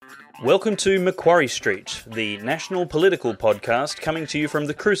Welcome to Macquarie Street, the national political podcast coming to you from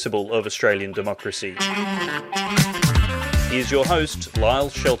the crucible of Australian democracy. Here's your host, Lyle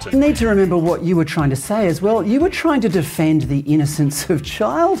Shelton. You need to remember what you were trying to say as well. You were trying to defend the innocence of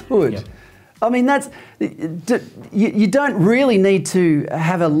childhood. Yep. I mean, you don't really need to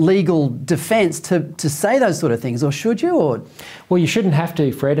have a legal defence to say those sort of things, or should you? Or well, you shouldn't have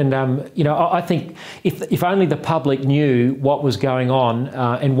to, Fred. And I think if only the public knew what was going on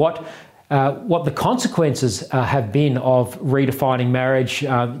and what the consequences have been of redefining marriage.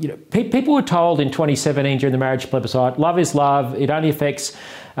 People were told in 2017 during the marriage plebiscite, love is love. It only affects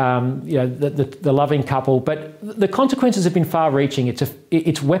the loving couple, but the consequences have been far-reaching.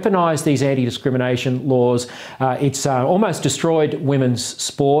 It's weaponised these anti-discrimination laws. It's almost destroyed women's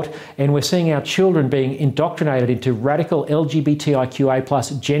sport, and we're seeing our children being indoctrinated into radical LGBTIQA plus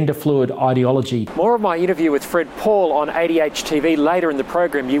gender-fluid ideology. More of my interview with Fred Paul on ADH TV later in the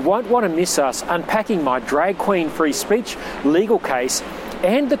program. You won't want to miss us unpacking my drag queen free speech legal case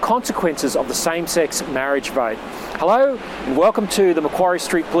and the consequences of the same-sex marriage vote. Hello and welcome to the Macquarie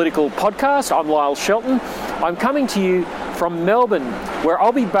Street Political Podcast. I'm Lyle Shelton. I'm coming to you from Melbourne, where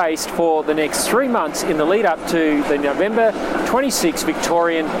I'll be based for the next 3 months in the lead up to the November 26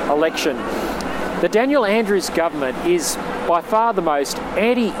 Victorian election. The Daniel Andrews government is by far the most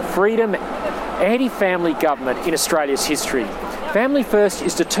anti-freedom, anti-family government in Australia's history. Family First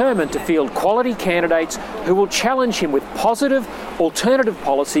is determined to field quality candidates who will challenge him with positive, alternative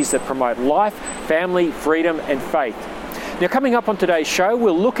policies that promote life, family, freedom and faith. Now, coming up on today's show,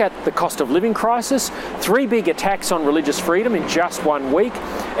 we'll look at the cost of living crisis, 3 big attacks on religious freedom in just 1 week,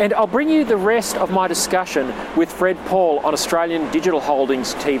 and I'll bring you the rest of my discussion with Fred Paul on Australian Digital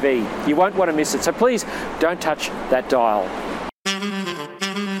Holdings TV. You won't want to miss it, so please don't touch that dial.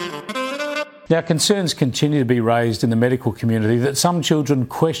 Now, concerns continue to be raised in the medical community that some children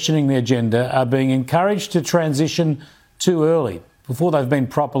questioning their gender are being encouraged to transition too early, before they've been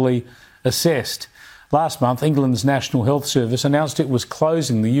properly assessed. Last month, England's National Health Service announced it was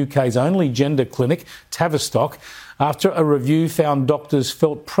closing the UK's only gender clinic, Tavistock, after a review found doctors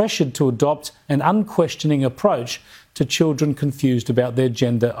felt pressured to adopt an unquestioning approach to children confused about their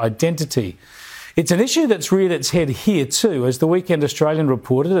gender identity. It's an issue that's reared its head here too, as the Weekend Australian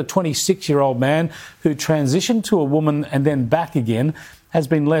reported a 26-year-old man who transitioned to a woman and then back again has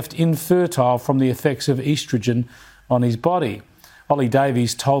been left infertile from the effects of oestrogen on his body. Ollie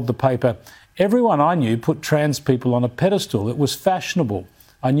Davies told the paper, "Everyone I knew put trans people on a pedestal. It was fashionable.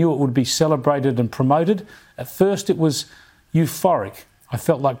 I knew it would be celebrated and promoted. At first it was euphoric. I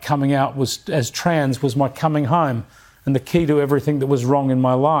felt like coming out as trans was my coming home and the key to everything that was wrong in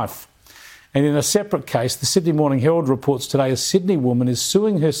my life." And in a separate case, the Sydney Morning Herald reports today a Sydney woman is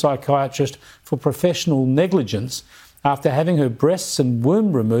suing her psychiatrist for professional negligence after having her breasts and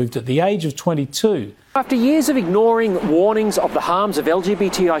womb removed at the age of 22. After years of ignoring warnings of the harms of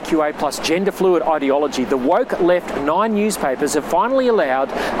LGBTIQA plus gender-fluid ideology, the woke left 9 newspapers have finally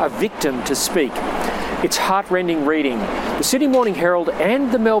allowed a victim to speak. It's heart-rending reading. The Sydney Morning Herald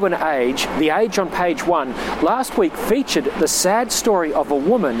and the Melbourne Age, The Age on page 1, last week featured the sad story of a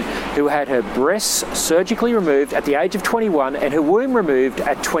woman who had her breasts surgically removed at the age of 21 and her womb removed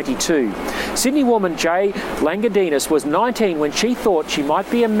at 22. Sydney woman Jay Langadinas was 19 when she thought she might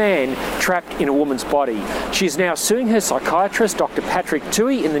be a man trapped in a woman's body. She is now suing her psychiatrist, Dr. Patrick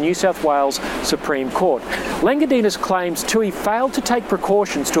Toohey, in the New South Wales Supreme Court. Langadinas claims Toohey failed to take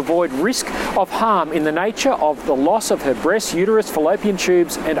precautions to avoid risk of harm in the nature of the loss of her breasts, uterus, fallopian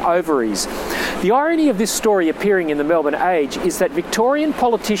tubes and ovaries. The irony of this story appearing in the Melbourne Age is that Victorian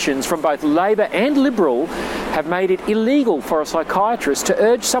politicians from both Labor and Liberal have made it illegal for a psychiatrist to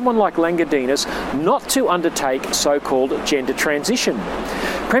urge someone like Langadinas not to undertake so-called gender transition.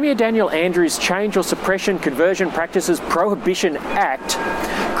 Premier Daniel Andrews' Change or Suppression Conversion Practices Prohibition Act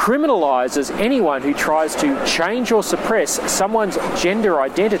criminalises anyone who tries to change or suppress someone's gender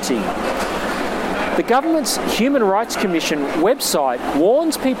identity. The government's Human Rights Commission website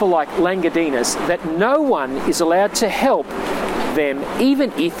warns people like Langadinas that no one is allowed to help them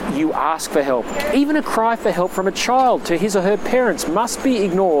even if you ask for help. Even a cry for help from a child to his or her parents must be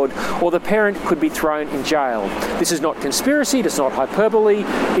ignored or the parent could be thrown in jail. This is not conspiracy, it's not hyperbole,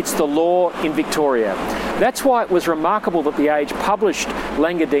 it's the law in Victoria. That's why it was remarkable that The Age published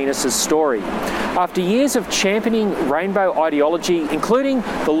Langadinas' story. After years of championing rainbow ideology, including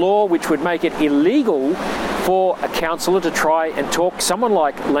the law which would make it illegal For a counsellor to try and talk someone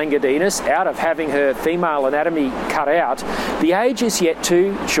like Langardinus out of having her female anatomy cut out, the age is yet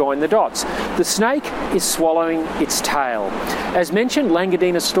to join the dots. The snake is swallowing its tail. As mentioned,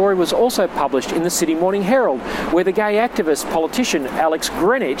 Langardinus' story was also published in the Sydney Morning Herald, where the gay activist politician Alex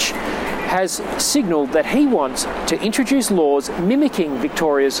Greenwich has signalled that he wants to introduce laws mimicking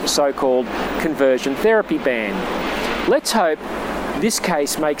Victoria's so-called conversion therapy ban. Let's hope this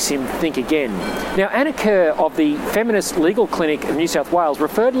case makes him think again. Now, Anna Kerr of the Feminist Legal Clinic of New South Wales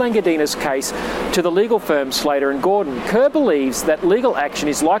referred Langardinus' case to the legal firm Slater and Gordon. Kerr believes that legal action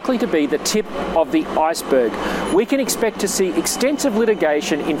is likely to be the tip of the iceberg. We can expect to see extensive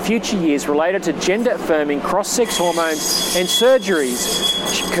litigation in future years related to gender-affirming cross-sex hormones and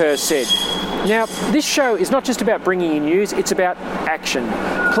surgeries, Kerr said. Now, this show is not just about bringing you news, it's about action.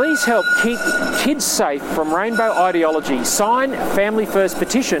 Please help keep kids safe from rainbow ideology. Sign Family First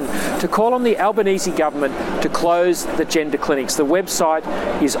petition to call on the Albanese government to close the gender clinics. The website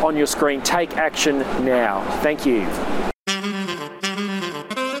is on your screen. Take action now. Thank you.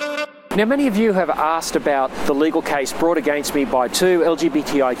 Now, many of you have asked about the legal case brought against me by two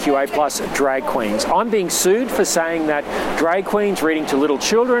LGBTIQA+ drag queens. I'm being sued for saying that drag queens reading to little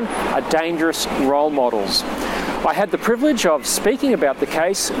children are dangerous role models. I had the privilege of speaking about the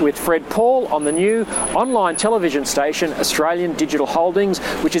case with Fred Paul on the new online television station Australian Digital Holdings,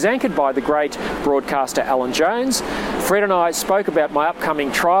 which is anchored by the great broadcaster Alan Jones. Fred and I spoke about my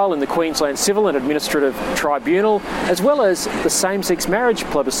upcoming trial in the Queensland Civil and Administrative Tribunal, as well as the same-sex marriage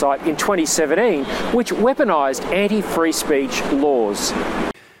plebiscite in 2017, which weaponised anti-free speech laws.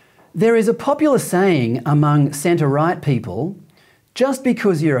 There is a popular saying among centre-right people, just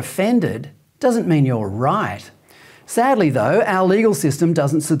because you're offended doesn't mean you're right. Sadly, though, our legal system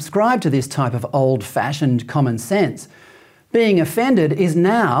doesn't subscribe to this type of old-fashioned common sense. Being offended is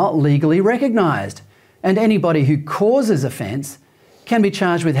now legally recognised, and anybody who causes offence can be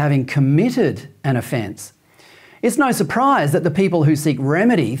charged with having committed an offence. It's no surprise that the people who seek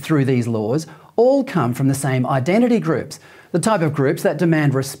remedy through these laws all come from the same identity groups, the type of groups that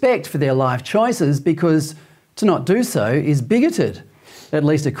demand respect for their life choices because to not do so is bigoted, at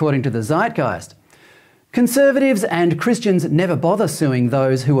least according to the zeitgeist. Conservatives and Christians never bother suing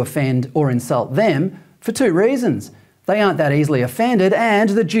those who offend or insult them for two reasons. They aren't that easily offended and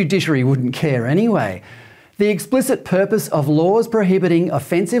the judiciary wouldn't care anyway. The explicit purpose of laws prohibiting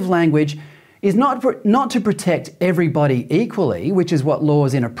offensive language is not to protect everybody equally, which is what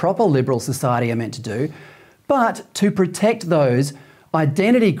laws in a proper liberal society are meant to do, but to protect those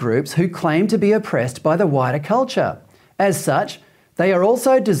identity groups who claim to be oppressed by the wider culture. As such, they are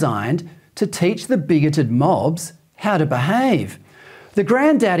also designed to teach the bigoted mobs how to behave. The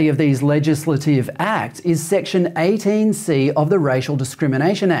granddaddy of these legislative acts is Section 18C of the Racial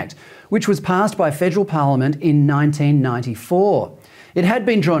Discrimination Act, which was passed by Federal Parliament in 1994. It had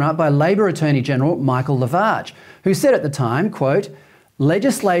been drawn up by Labor Attorney General Michael Lavarch, who said at the time, quote,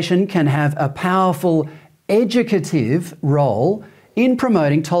 "Legislation can have a powerful educative role in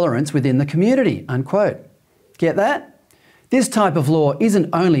promoting tolerance within the community," unquote. Get that? This type of law isn't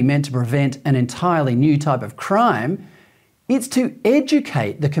only meant to prevent an entirely new type of crime, it's to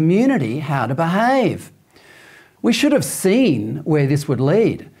educate the community how to behave. We should have seen where this would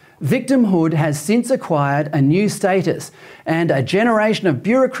lead. Victimhood has since acquired a new status, and a generation of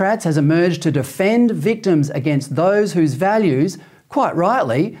bureaucrats has emerged to defend victims against those whose values, quite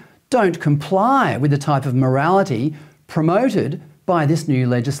rightly, don't comply with the type of morality promoted by this new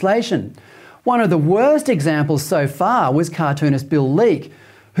legislation. One of the worst examples so far was cartoonist Bill Leak,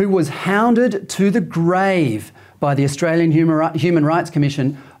 who was hounded to the grave by the Australian Human Rights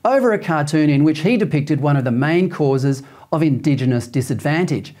Commission over a cartoon in which he depicted one of the main causes of Indigenous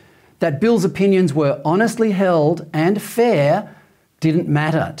disadvantage. That Bill's opinions were honestly held and fair didn't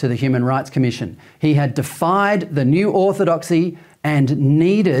matter to the Human Rights Commission. He had defied the new orthodoxy and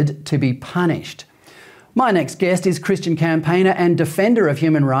needed to be punished. My next guest is Christian campaigner and defender of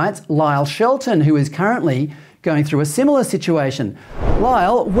human rights, Lyle Shelton, who is currently going through a similar situation.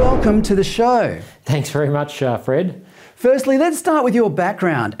 Lyle, welcome to the show. Thanks very much, Fred. Firstly, let's start with your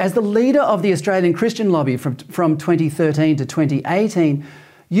background. As the leader of the Australian Christian lobby from 2013 to 2018,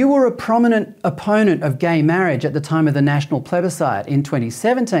 you were a prominent opponent of gay marriage at the time of the national plebiscite in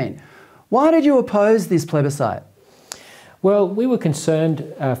 2017. Why did you oppose this plebiscite? Well, we were concerned,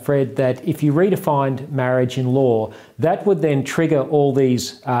 Fred, that if you redefined marriage in law, that would then trigger all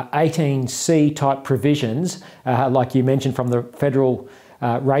these 18C type provisions, like you mentioned from the Federal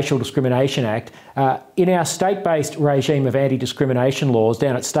Racial Discrimination Act. In our state-based regime of anti-discrimination laws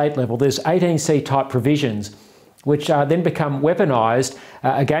down at state level, there's 18C type provisions which then become weaponised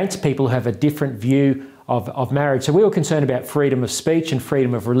against people who have a different view of marriage. So we were concerned about freedom of speech and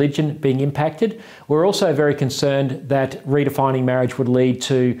freedom of religion being impacted. We're also very concerned that redefining marriage would lead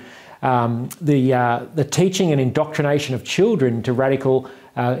to the teaching and indoctrination of children to radical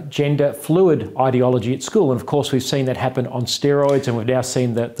gender fluid ideology at school. And of course, we've seen that happen on steroids, and we've now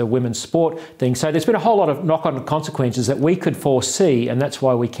seen the women's sport thing. So there's been a whole lot of knock-on consequences that we could foresee, and that's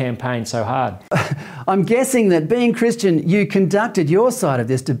why we campaigned so hard. I'm guessing that being Christian, you conducted your side of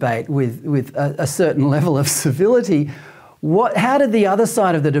this debate with a certain level of civility. How did the other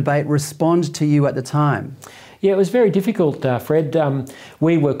side of the debate respond to you at the time? Yeah, it was very difficult, Fred.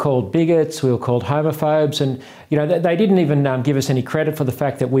 We were called bigots, we were called homophobes, and they didn't even give us any credit for the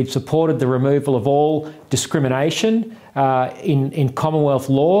fact that we'd supported the removal of all discrimination in Commonwealth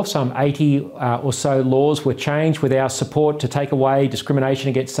law. Some 80 or so laws were changed with our support to take away discrimination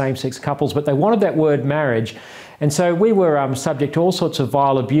against same-sex couples, but they wanted that word marriage. And so we were subject to all sorts of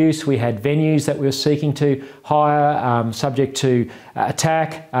vile abuse. We had venues that we were seeking to hire, subject to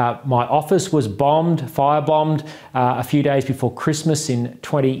attack. My office was firebombed a few days before Christmas in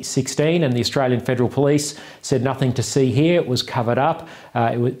 2016, and the Australian Federal Police said nothing to see here. It was covered up.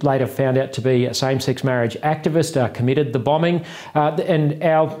 It was later found out to be a same-sex marriage activist committed the bombing. And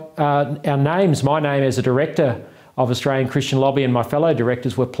our names, my name as a director of Australian Christian Lobby and my fellow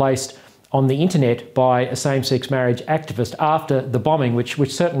directors were placed on the internet by a same-sex marriage activist after the bombing, which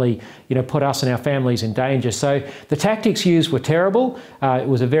certainly put us and our families in danger. So the tactics used were terrible. It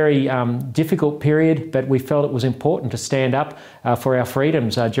was a very difficult period, but we felt it was important to stand up for our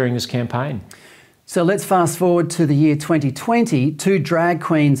freedoms during this campaign. So let's fast forward to the year 2020. 2 drag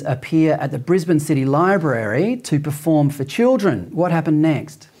queens appear at the Brisbane City Library to perform for children. What happened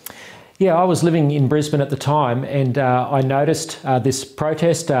next? Yeah, I was living in Brisbane at the time, and I noticed this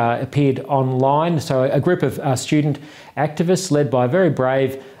protest appeared online. So a group of student activists led by a very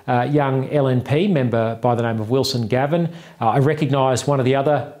brave young LNP member by the name of Wilson Gavin. I recognised one of the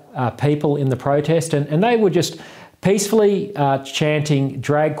other people in the protest, and they were just peacefully chanting,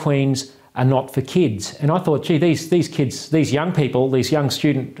 "Drag queens are not for kids." And I thought, gee, these kids, these young people, these young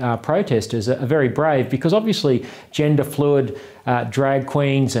student protesters are very brave, because obviously gender fluid drag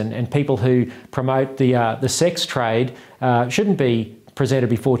queens and people who promote the sex trade shouldn't be presented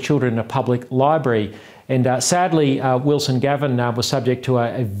before children in a public library. And sadly, Wilson Gavin was subject to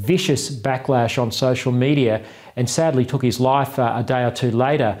a vicious backlash on social media, and sadly took his life a day or two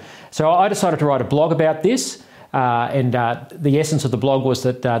later. So I decided to write a blog about this. And the essence of the blog was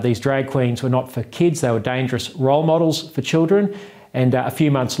that these drag queens were not for kids, they were dangerous role models for children. And a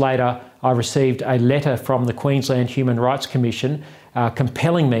few months later, I received a letter from the Queensland Human Rights Commission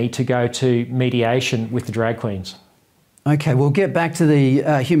compelling me to go to mediation with the drag queens. Okay, we'll get back to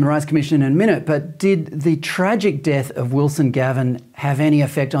the Human Rights Commission in a minute, but did the tragic death of Wilson Gavin have any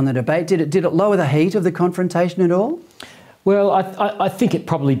effect on the debate? Did it lower the heat of the confrontation at all? Well, I think it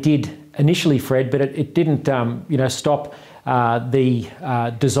probably did initially, Fred, but it didn't stop the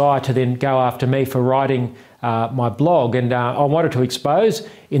desire to then go after me for writing my blog. And I wanted to expose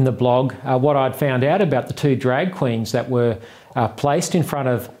in the blog what I'd found out about the 2 drag queens that were placed in front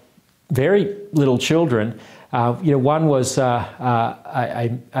of very little children. One was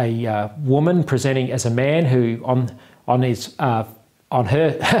a woman presenting as a man who on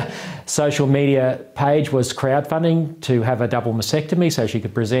her social media page was crowdfunding to have a double mastectomy so she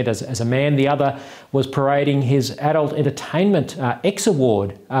could present as a man. The other was parading his Adult Entertainment X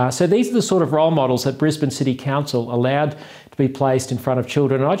Award. So these are the sort of role models that Brisbane City Council allowed to be placed in front of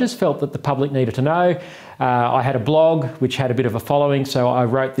children. And I just felt that the public needed to know. I had a blog which had a bit of a following, so I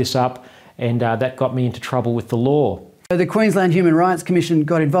wrote this up, and that got me into trouble with the law. So the Queensland Human Rights Commission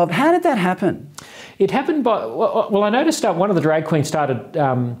got involved. How did that happen? It happened I noticed one of the drag queens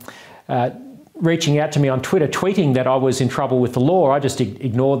started reaching out to me on Twitter, tweeting that I was in trouble with the law. I just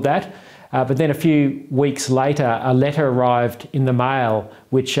ignored that. But then a few weeks later, a letter arrived in the mail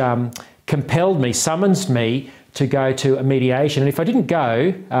which summonsed me to go to a mediation. And if I didn't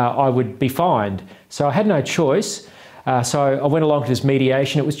go, I would be fined. So I had no choice. So I went along to this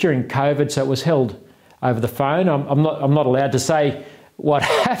mediation. It was during COVID, so it was held over the phone. I'm not allowed to say what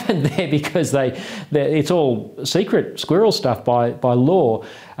happened there because it's all secret squirrel stuff by law.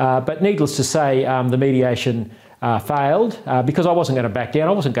 But needless to say, the mediation failed because I wasn't going to back down.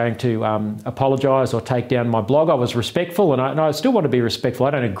 I wasn't going to apologise or take down my blog. I was respectful, and I still want to be respectful.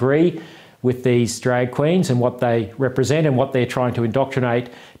 I don't agree with these drag queens and what they represent and what they're trying to indoctrinate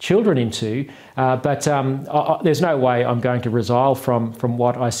children into. But there's no way I'm going to resile from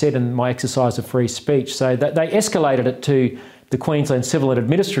what I said in my exercise of free speech. So they escalated it to the Queensland Civil and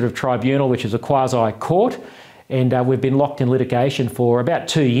Administrative Tribunal, which is a quasi-court. and we've been locked in litigation for about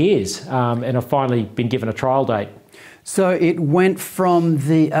 2 years, and I've finally been given a trial date. So it went from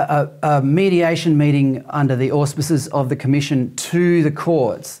a mediation meeting under the auspices of the Commission to the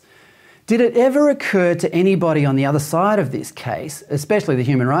courts. Did it ever occur to anybody on the other side of this case, especially the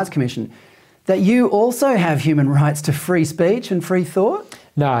Human Rights Commission, that you also have human rights to free speech and free thought?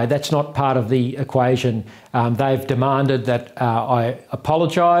 No, that's not part of the equation. They've demanded that I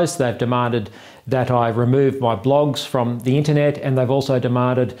apologise, they've demanded that I remove my blogs from the internet, and they've also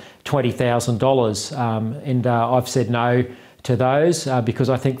demanded $20,000. And I've said no to those because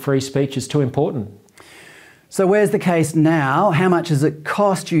I think free speech is too important. So where's the case now? How much has it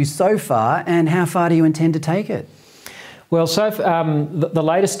cost you so far, and how far do you intend to take it? Well, so the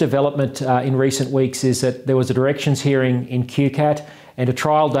latest development in recent weeks is that there was a directions hearing in QCAT, and a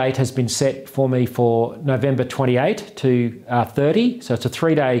trial date has been set for me for November 28 to 30. So it's a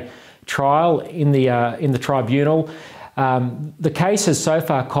 3-day trial in the tribunal. The case has so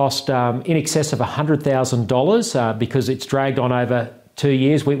far cost in excess of $100,000 because it's dragged on over 2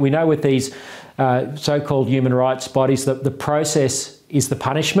 years. We know with these so-called human rights bodies that the process is the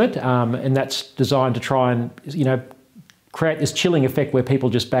punishment, and that's designed to try and, create this chilling effect where people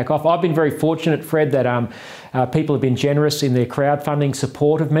just back off. I've been very fortunate, Fred, that people have been generous in their crowdfunding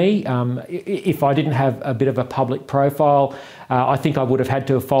support of me. If I didn't have a bit of a public profile, I think I would have had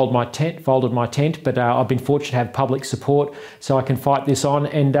to have folded my tent, but I've been fortunate to have public support so I can fight this on,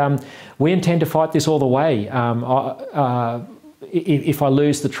 and we intend to fight this all the way. If I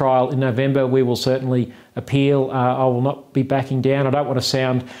lose the trial in November, we will certainly appeal. I will not be backing down. I don't want to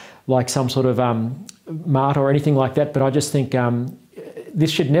sound like some sort of martyr or anything like that, but I just think this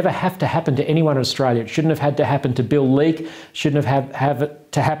should never have to happen to anyone in Australia. It shouldn't have had to happen to Bill Leak, shouldn't have it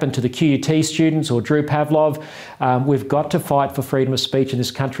to happen to the QUT students or Drew Pavlov. We've got to fight for freedom of speech in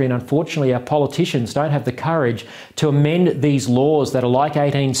this country, and unfortunately our politicians don't have the courage to amend these laws that are like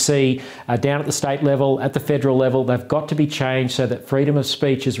 18C down at the state level, at the federal level. They've got to be changed so that freedom of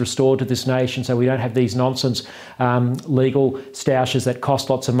speech is restored to this nation, so we don't have these nonsense legal stoushes that cost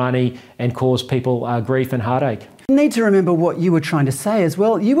lots of money and cause people grief and heartache. You need to remember what you were trying to say as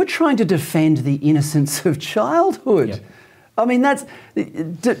well. You were trying to defend the innocence of childhood. Yep. I mean,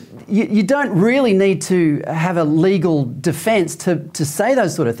 you don't really need to have a legal defence to say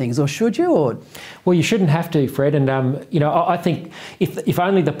those sort of things, or should you? Or well, you shouldn't have to, Fred. And I think if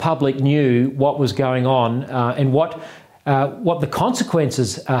only the public knew what was going on and what the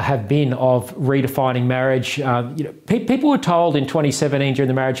consequences have been of redefining marriage. People were told in 2017 during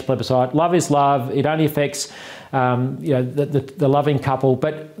the marriage plebiscite, love is love. It only affects the loving couple,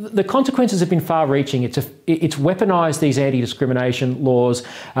 but the consequences have been far-reaching. It's weaponised these anti-discrimination laws.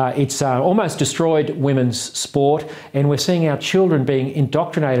 It's almost destroyed women's sport, and we're seeing our children being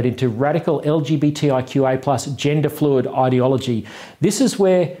indoctrinated into radical LGBTIQA plus gender-fluid ideology. This is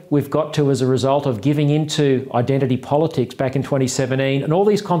where we've got to as a result of giving into identity politics back in 2017, and all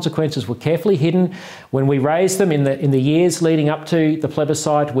these consequences were carefully hidden. When we raised them in the years leading up to the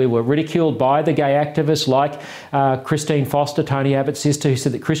plebiscite, we were ridiculed by the gay activists like Christine Foster, Tony Abbott's sister, who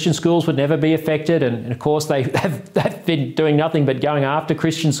said that Christian schools would never be affected. And of course, they've been doing nothing but going after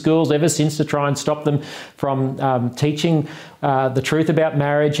Christian schools ever since to try and stop them from teaching the truth about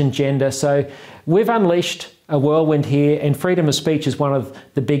marriage and gender. So we've unleashed a whirlwind here, and freedom of speech is one of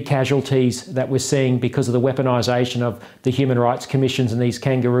the big casualties that we're seeing because of the weaponisation of the human rights commissions and these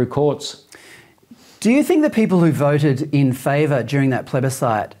kangaroo courts. Do you think the people who voted in favour during that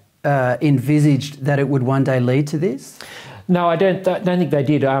plebiscite envisaged that it would one day lead to this? No, I don't think they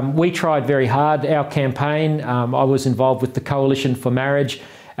did. We tried very hard. Our campaign, I was involved with the Coalition for Marriage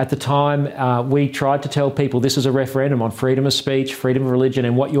at the time. We tried to tell people this is a referendum on freedom of speech, freedom of religion,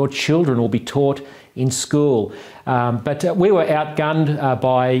 and what your children will be taught in school. But we were outgunned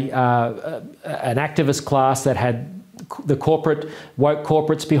by an activist class that had the woke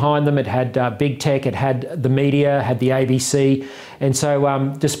corporates behind them. It had big tech, it had the media, had the ABC. And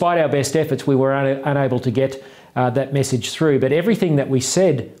so despite our best efforts, we were unable to get that message through. But everything that we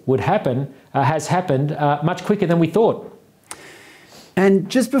said would happen has happened much quicker than we thought. And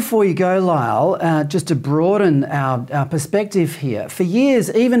just before you go, Lyle, just to broaden our perspective here, for years,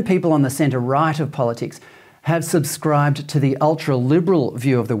 even people on the centre-right of politics have subscribed to the ultra-liberal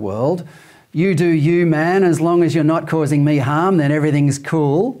view of the world. You do you, man, as long as you're not causing me harm, then everything's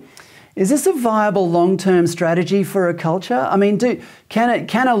cool. Is this a viable long-term strategy for a culture? I mean,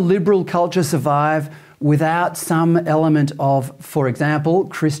 can a liberal culture survive without some element of, for example,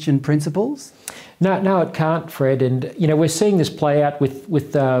 Christian principles? No, it can't, Fred. And we're seeing this play out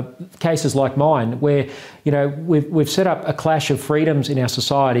with cases like mine, where we've set up a clash of freedoms in our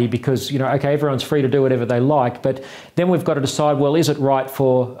society because okay, everyone's free to do whatever they like, but then we've got to decide, well, is it right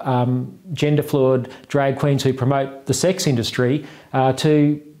for gender fluid drag queens who promote the sex industry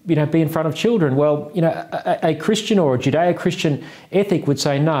to be in front of children? Well, a Christian or a Judeo-Christian ethic would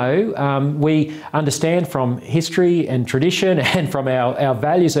say no. We understand from history and tradition and from our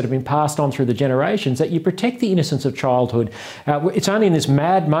values that have been passed on through the generations that you protect the innocence of childhood. It's only in this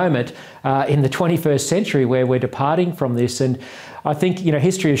mad moment in the 21st century where we're departing from this. And I think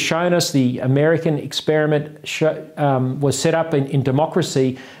history has shown us the American experiment was set up in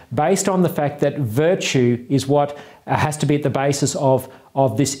democracy based on the fact that virtue is what has to be at the basis of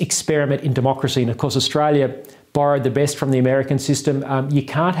this experiment in democracy. And of course, Australia borrowed the best from the American system. You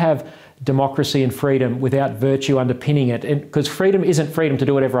can't have democracy and freedom without virtue underpinning it. And because freedom isn't freedom to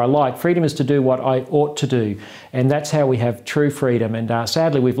do whatever I like. Freedom is to do what I ought to do. And that's how we have true freedom. And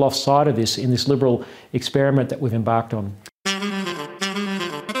sadly, we've lost sight of this in this liberal experiment that we've embarked on.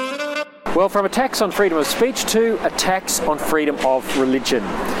 Well, from attacks on freedom of speech to attacks on freedom of religion.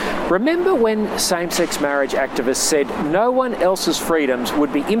 Remember when same-sex marriage activists said no one else's freedoms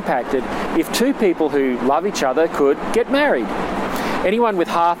would be impacted if two people who love each other could get married? Anyone with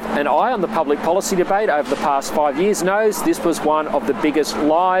half an eye on the public policy debate over the past 5 years knows this was one of the biggest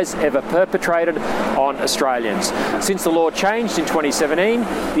lies ever perpetrated on Australians. Since the law changed in 2017,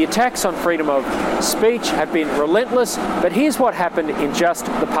 the attacks on freedom of speech have been relentless, but here's what happened in just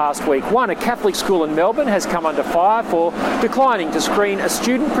the past week. One, a Catholic school in Melbourne has come under fire for declining to screen a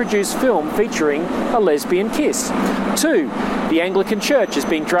student-produced film featuring a lesbian kiss. Two, the Anglican Church has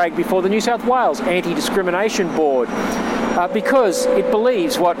been dragged before the New South Wales Anti-Discrimination Board because it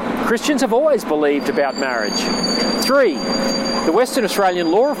believes what Christians have always believed about marriage. Three, the Western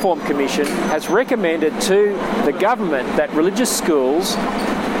Australian Law Reform Commission has recommended to the government that religious schools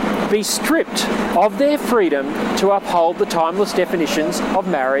be stripped of their freedom to uphold the timeless definitions of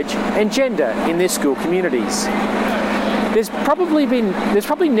marriage and gender in their school communities. There's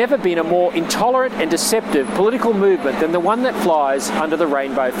probably never been a more intolerant and deceptive political movement than the one that flies under the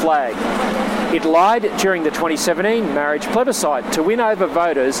rainbow flag. It lied during the 2017 marriage plebiscite to win over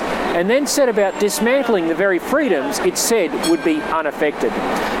voters and then set about dismantling the very freedoms it said would be unaffected.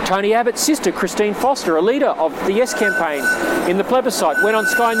 Tony Abbott's sister, Christine Foster, a leader of the Yes campaign in the plebiscite, went on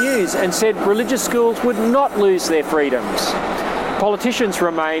Sky News and said religious schools would not lose their freedoms. Politicians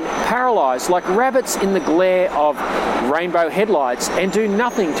remain paralysed like rabbits in the glare of rainbow headlights and do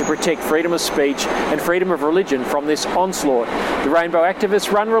nothing to protect freedom of speech and freedom of religion from this onslaught. The rainbow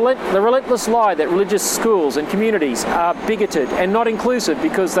activists run the relentless lie that religious schools and communities are bigoted and not inclusive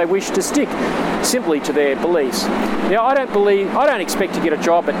because they wish to stick simply to their beliefs. Now, I don't expect to get a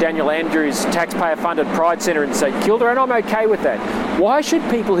job at Daniel Andrews' taxpayer-funded Pride Centre in St Kilda, and I'm okay with that. Why should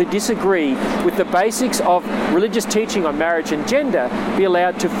people who disagree with the basics of religious teaching on marriage and gender be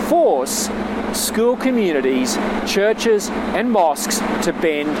allowed to force school communities, churches and mosques to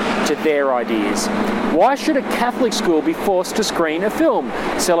bend to their ideas? Why should a Catholic school be forced to screen a film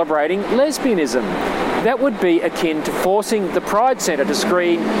celebrating lesbianism? That would be akin to forcing the Pride Centre to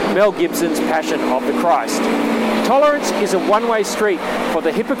screen Mel Gibson's Passion of the Christ. Tolerance is a one-way street for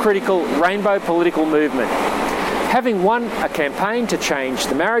the hypocritical rainbow political movement. Having won a campaign to change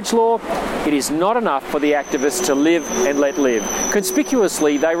the marriage law, it is not enough for the activists to live and let live.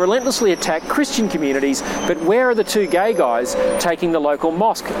 Conspicuously, they relentlessly attack Christian communities, but where are the two gay guys taking the local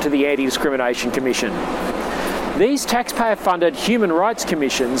mosque to the Anti-Discrimination Commission? These taxpayer-funded human rights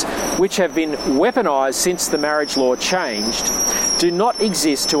commissions, which have been weaponised since the marriage law changed, do not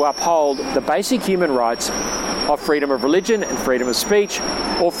exist to uphold the basic human rights of freedom of religion and freedom of speech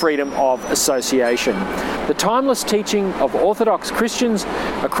or freedom of association. The timeless teaching of Orthodox Christians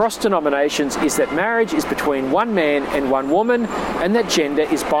across denominations is that marriage is between one man and one woman and that gender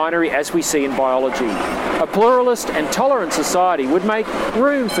is binary as we see in biology. A pluralist and tolerant society would make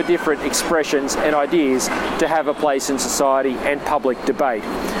room for different expressions and ideas to have a place in society and public debate.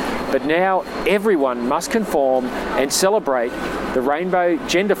 But now everyone must conform and celebrate the rainbow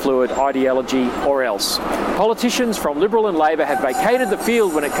gender fluid ideology or else. Politicians from Liberal and Labor have vacated the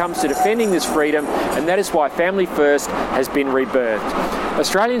field when it comes to defending this freedom, and that is why Family First has been rebirthed.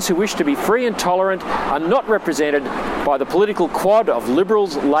 Australians who wish to be free and tolerant are not represented by the political quad of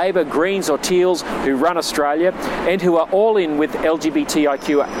Liberals, Labor, Greens or Teals who run Australia and who are all in with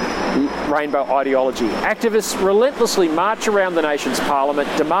LGBTIQA rainbow ideology. Activists relentlessly march around the nation's parliament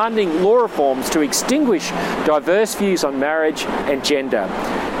demanding law reforms to extinguish diverse views on marriage and gender.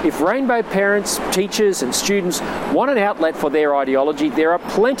 If rainbow parents, teachers and students want an outlet for their ideology, there are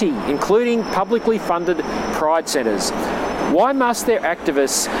plenty, including publicly funded pride centres. Why must their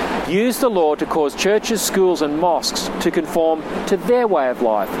activists use the law to cause churches, schools and mosques to conform to their way of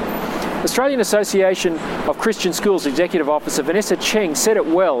life? Australian Association of Christian Schools Executive Officer Vanessa Cheng said it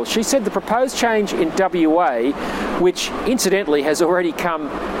well. She said the proposed change in WA, which incidentally has already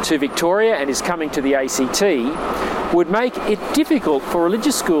come to Victoria and is coming to the ACT, would make it difficult for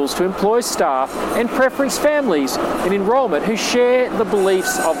religious schools to employ staff and preference families in enrolment who share the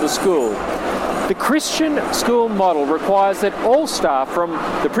beliefs of the school. The Christian school model requires that all staff, from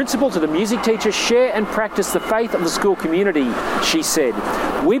the principal to the music teacher, share and practice the faith of the school community, she said.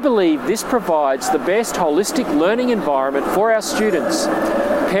 We believe this provides the best holistic learning environment for our students.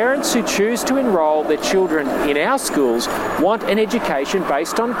 Parents who choose to enrol their children in our schools want an education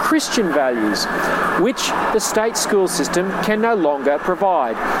based on Christian values, which the state school system can no longer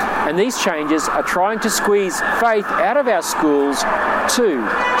provide. And these changes are trying to squeeze faith out of our schools too.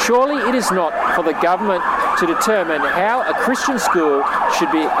 Surely it is not for the government to determine how a Christian school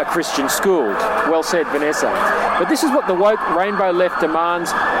should be a Christian school. Well said, Vanessa. But this is what the woke rainbow left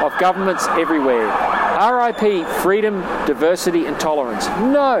demands of governments everywhere. RIP freedom, diversity and tolerance.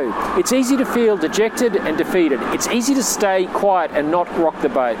 No, it's easy to feel dejected and defeated. It's easy to stay quiet and not rock the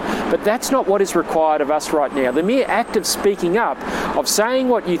boat. But that's not what is required of us right now. The mere act of speaking up, of saying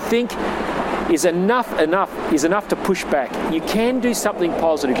what you think is enough to push back. You can do something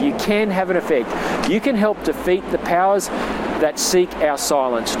positive. You can have an effect. You can help defeat the powers that seek our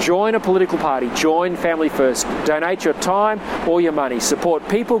silence. Join a political party. Join Family First. Donate your time or your money. Support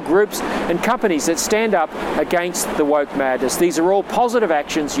people, groups and companies that stand up against the woke madness. These are all positive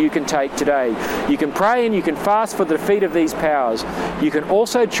actions you can take today. You can pray and you can fast for the defeat of these powers. You can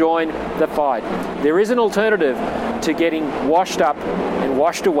also join the fight. There is an alternative to getting washed up and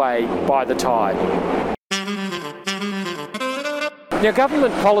washed away by the tide. Now,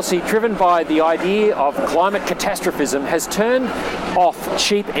 government policy driven by the idea of climate catastrophism has turned off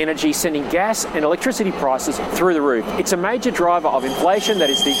cheap energy, sending gas and electricity prices through the roof. It's a major driver of inflation that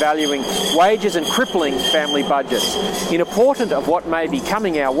is devaluing wages and crippling family budgets. In a portent of what may be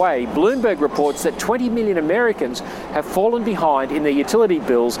coming our way, Bloomberg reports that 20 million Americans have fallen behind in their utility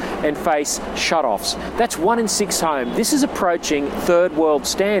bills and face shutoffs. That's 1 in 6 homes. This is approaching third world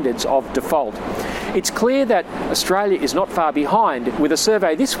standards of default. It's clear that Australia is not far behind, with a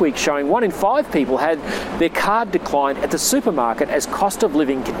survey this week showing 1 in 5 people had their card declined at the supermarket as cost of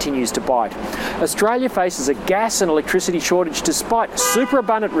living continues to bite. Australia faces a gas and electricity shortage despite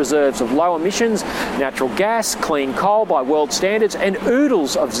superabundant reserves of low emissions, natural gas, clean coal by world standards and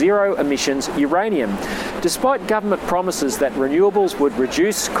oodles of zero emissions uranium. Despite government promises that renewables would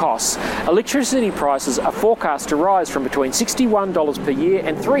reduce costs, electricity prices are forecast to rise from between $61 per year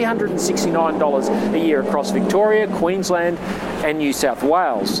and $369 a year across Victoria, Queensland and New South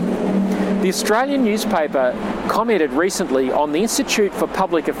Wales. The Australian newspaper commented recently on the Institute for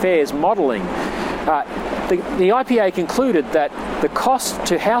Public Affairs modelling. The IPA concluded that the cost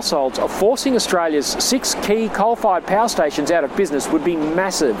to households of forcing Australia's 6 key coal-fired power stations out of business would be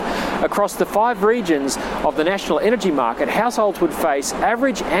massive. Across the 5 regions of the national energy market, households would face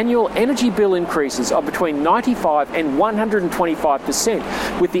average annual energy bill increases of between 95 and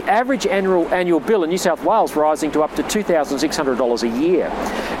 125%, with the average annual bill in New South Wales rising to up to $2,600 a year.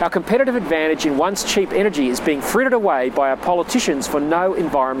 Our competitive advantage in once cheap energy is being frittered away by our politicians for no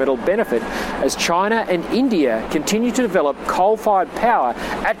environmental benefit, as China and India continue to develop coal-fired power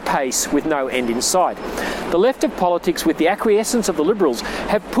at pace with no end in sight. The left of politics, with the acquiescence of the Liberals,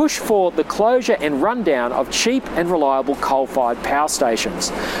 have pushed for the closure and rundown of cheap and reliable coal-fired power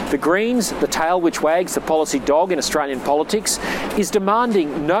stations. The Greens, the tail which wags the policy dog in Australian politics, is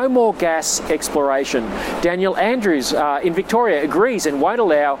demanding no more gas exploration. Daniel Andrews in Victoria agrees and won't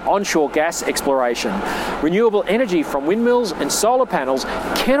allow onshore gas exploration. Renewable energy from windmills and solar panels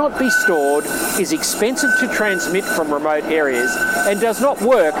cannot be stored, is expensive to transmit from remote areas and does not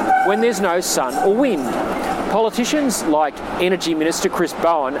work when there's no sun or wind. Politicians like Energy Minister Chris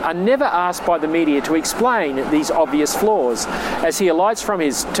Bowen are never asked by the media to explain these obvious flaws, as he alights from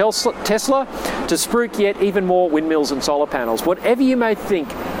his Tesla to spruik yet even more windmills and solar panels. Whatever you may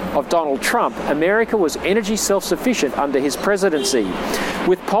think of Donald Trump, America was energy self-sufficient under his presidency,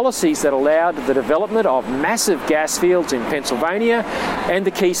 with policies that allowed the development of massive gas fields in Pennsylvania and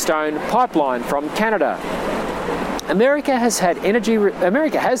the Keystone Pipeline from Canada. America has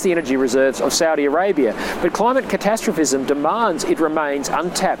the energy reserves of Saudi Arabia, but climate catastrophism demands it remains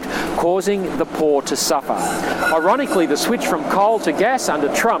untapped, causing the poor to suffer. Ironically, the switch from coal to gas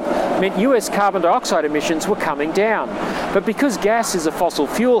under Trump meant US carbon dioxide emissions were coming down. But because gas is a fossil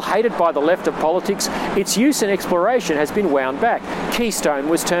fuel hated by the left of politics, its use and exploration has been wound back. Keystone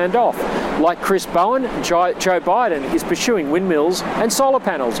was turned off. Like Chris Bowen, Joe Biden is pursuing windmills and solar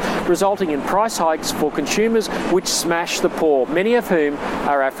panels, resulting in price hikes for consumers which smash the poor, many of whom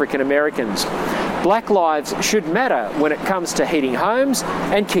are African Americans. Black lives should matter when it comes to heating homes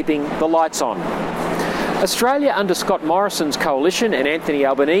and keeping the lights on. Australia under Scott Morrison's coalition and Anthony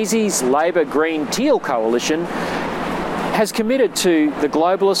Albanese's Labor Green Teal coalition has committed to the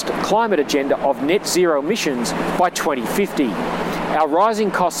globalist climate agenda of net zero emissions by 2050. Our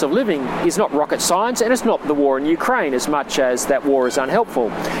rising costs of living is not rocket science, and it's not the war in Ukraine as much as that war is unhelpful.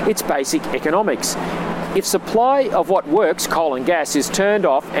 It's basic economics. If supply of what works, coal and gas, is turned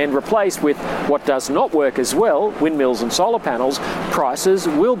off and replaced with what does not work as well, windmills and solar panels, prices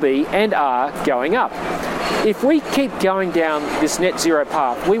will be and are going up. If we keep going down this net zero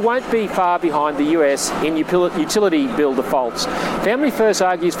path, we won't be far behind the US in utility bill defaults. Family First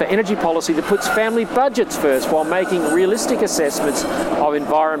argues for energy policy that puts family budgets first while making realistic assessments of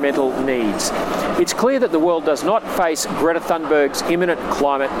environmental needs. It's clear that the world does not face Greta Thunberg's imminent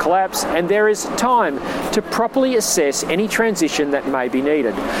climate collapse, and there is time to properly assess any transition that may be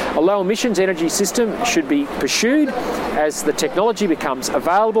needed. A low emissions energy system should be pursued as the technology becomes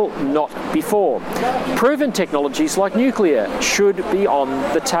available, not before. Proven technologies like nuclear should be on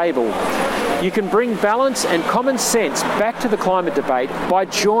the table. You can bring balance and common sense back to the climate debate by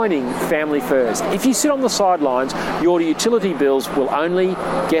joining Family First. If you sit on the sidelines, your utility bills will only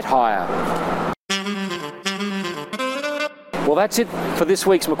get higher. Well, that's it for this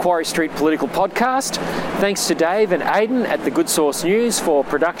week's Macquarie Street Political Podcast. Thanks to Dave and Aidan at the Good Source News for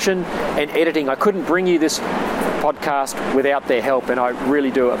production and editing. I couldn't bring you this podcast without their help, and I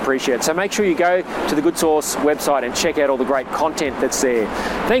really do appreciate it. So make sure you go to the Good Source website and check out all the great content that's there.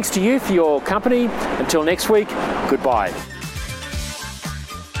 Thanks to you for your company. Until next week, goodbye.